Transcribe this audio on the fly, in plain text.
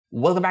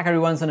Welcome back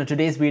everyone. So in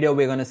today's video,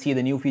 we're going to see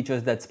the new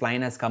features that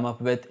Spline has come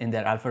up with in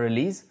their alpha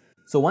release.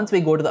 So once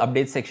we go to the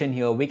update section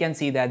here, we can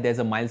see that there's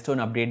a milestone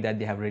update that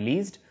they have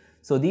released.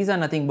 So these are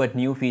nothing but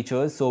new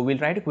features. So we'll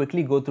try to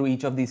quickly go through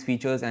each of these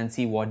features and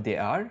see what they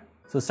are.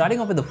 So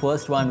starting off with the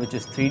first one, which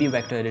is 3D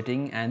vector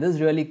editing, and this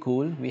is really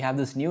cool. We have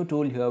this new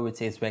tool here which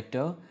says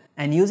vector.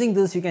 And using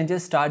this, you can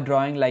just start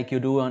drawing like you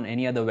do on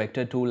any other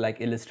vector tool like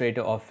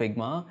Illustrator or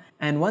Figma.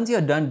 And once you're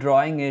done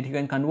drawing it, you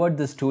can convert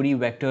this 2D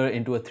vector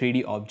into a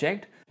 3D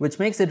object, which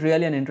makes it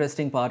really an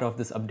interesting part of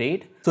this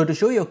update. So to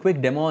show you a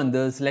quick demo on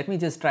this, let me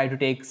just try to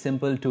take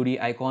simple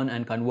 2D icon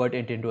and convert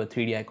it into a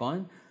 3D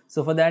icon.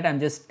 So for that, I'm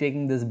just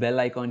taking this bell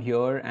icon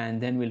here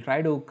and then we'll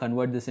try to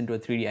convert this into a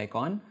 3D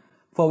icon.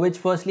 For which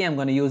firstly, I'm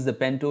going to use the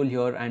pen tool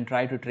here and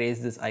try to trace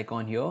this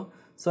icon here.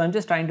 So I'm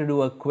just trying to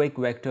do a quick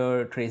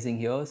vector tracing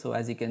here. So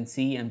as you can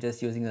see, I'm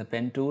just using the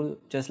pen tool,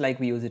 just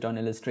like we use it on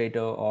Illustrator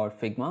or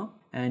Figma.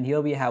 And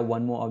here we have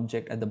one more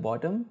object at the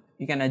bottom.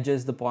 You can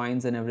adjust the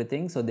points and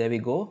everything. So there we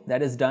go.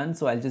 That is done.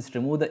 So I'll just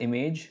remove the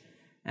image.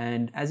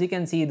 And as you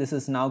can see, this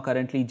is now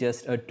currently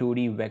just a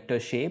 2D vector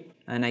shape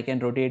and I can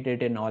rotate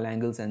it in all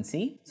angles and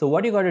see. So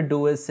what you got to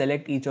do is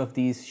select each of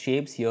these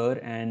shapes here,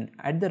 and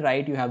at the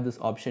right you have this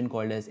option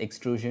called as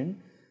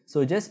extrusion.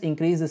 So just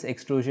increase this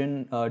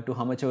extrusion to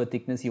how much of a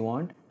thickness you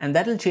want, and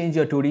that will change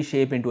your 2D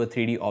shape into a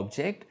 3D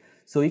object.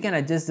 So you can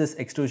adjust this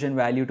extrusion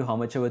value to how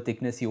much of a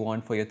thickness you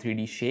want for your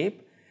 3D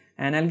shape.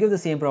 And I'll give the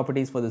same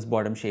properties for this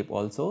bottom shape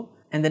also.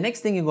 And the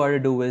next thing you got to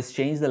do is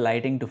change the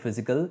lighting to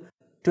physical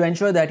to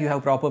ensure that you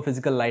have proper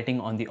physical lighting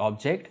on the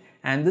object.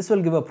 And this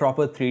will give a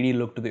proper 3D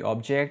look to the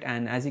object.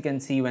 And as you can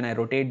see, when I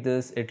rotate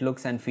this, it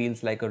looks and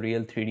feels like a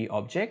real 3D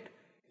object.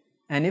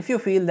 And if you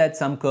feel that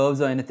some curves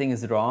or anything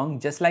is wrong,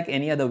 just like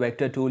any other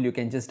vector tool, you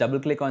can just double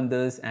click on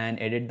this and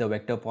edit the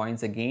vector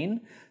points again.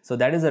 So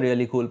that is a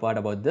really cool part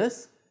about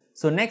this.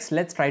 So next,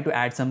 let's try to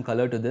add some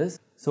color to this.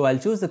 So I'll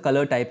choose the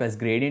color type as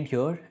gradient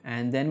here,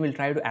 and then we'll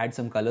try to add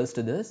some colors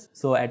to this.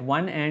 So at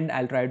one end,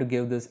 I'll try to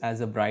give this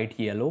as a bright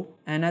yellow,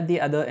 and at the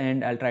other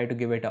end, I'll try to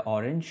give it an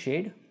orange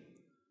shade.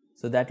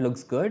 So that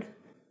looks good.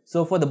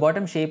 So for the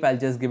bottom shape, I'll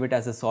just give it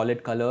as a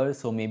solid color.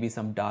 So maybe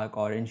some dark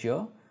orange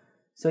here.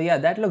 So yeah,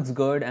 that looks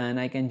good, and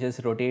I can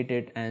just rotate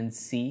it and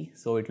see.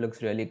 So it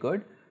looks really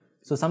good.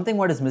 So something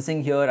what is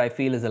missing here, I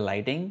feel, is a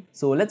lighting.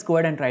 So let's go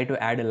ahead and try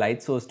to add a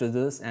light source to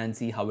this and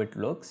see how it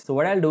looks. So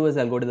what I'll do is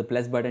I'll go to the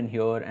plus button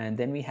here, and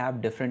then we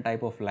have different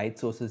type of light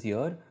sources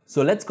here.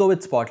 So let's go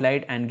with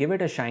spotlight and give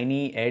it a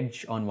shiny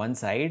edge on one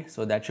side.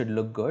 So that should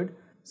look good.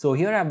 So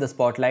here I have the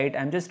spotlight.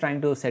 I'm just trying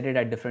to set it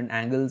at different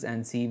angles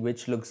and see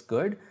which looks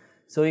good.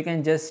 So you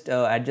can just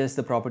adjust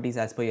the properties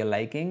as per your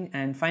liking.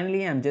 And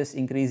finally, I'm just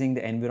increasing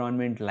the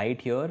environment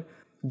light here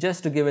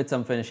just to give it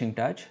some finishing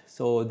touch.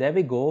 So there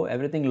we go.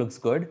 Everything looks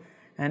good.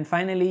 And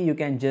finally, you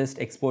can just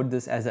export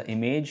this as an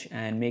image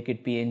and make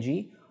it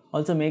PNG.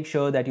 Also make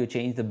sure that you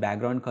change the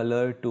background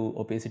color to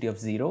opacity of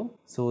 0.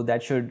 So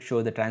that should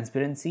show the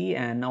transparency.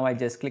 And now I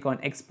just click on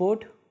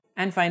export.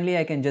 And finally,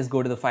 I can just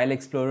go to the file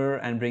explorer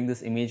and bring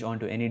this image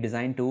onto any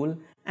design tool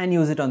and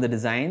use it on the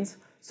designs.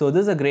 So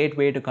this is a great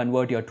way to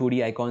convert your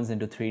 2D icons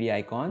into 3D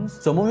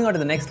icons. So moving on to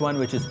the next one,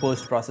 which is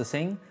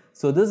post-processing.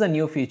 So this is a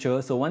new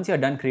feature. So once you're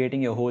done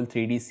creating your whole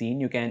 3D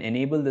scene, you can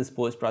enable this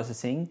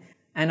post-processing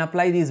and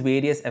apply these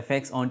various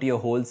effects onto your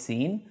whole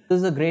scene. This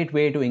is a great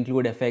way to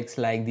include effects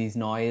like these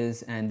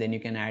noise, and then you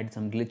can add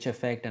some glitch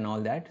effect and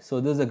all that.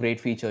 So this is a great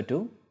feature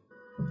too.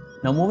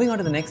 Now moving on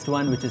to the next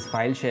one, which is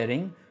file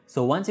sharing.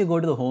 So once you go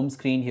to the home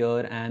screen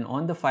here, and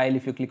on the file,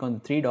 if you click on the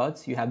 3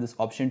 dots, you have this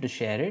option to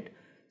share it.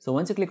 So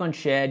once you click on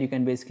share, you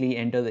can basically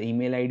enter the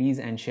email IDs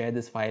and share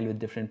this file with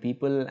different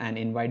people and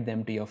invite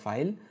them to your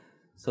file.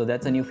 So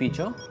that's a new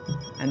feature.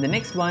 And the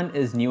next one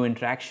is new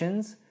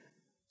interactions.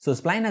 So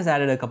Spline has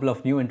added a couple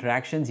of new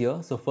interactions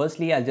here. So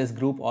firstly, I'll just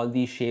group all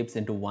these shapes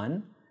into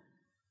one.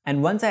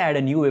 And once I add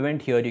a new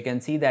event here, you can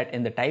see that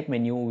in the type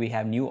menu, we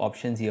have new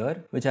options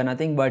here, which are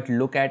nothing but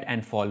look at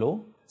and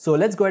follow. So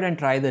let's go ahead and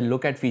try the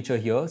look at feature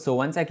here. So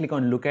once I click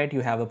on look at,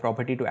 you have a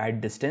property to add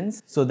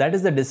distance. So that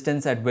is the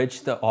distance at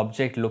which the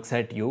object looks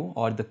at you,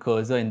 or the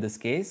cursor in this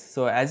case.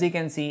 So as you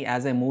can see,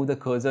 as I move the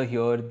cursor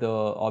here, the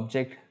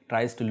object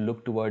tries to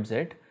look towards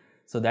it.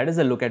 So that is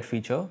the look at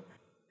feature.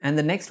 And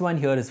the next one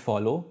here is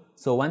follow.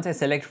 So once I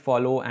select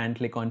follow and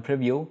click on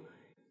preview,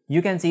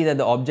 you can see that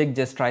the object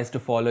just tries to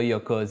follow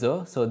your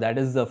cursor. So that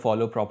is the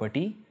follow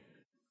property.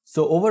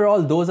 So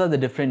overall, those are the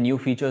different new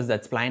features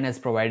that Spline has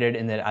provided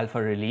in their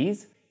alpha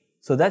release.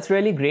 So that's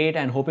really great,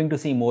 and hoping to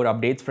see more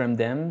updates from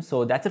them.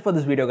 So that's it for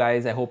this video,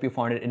 guys. I hope you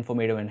found it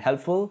informative and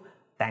helpful.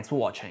 Thanks for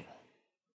watching.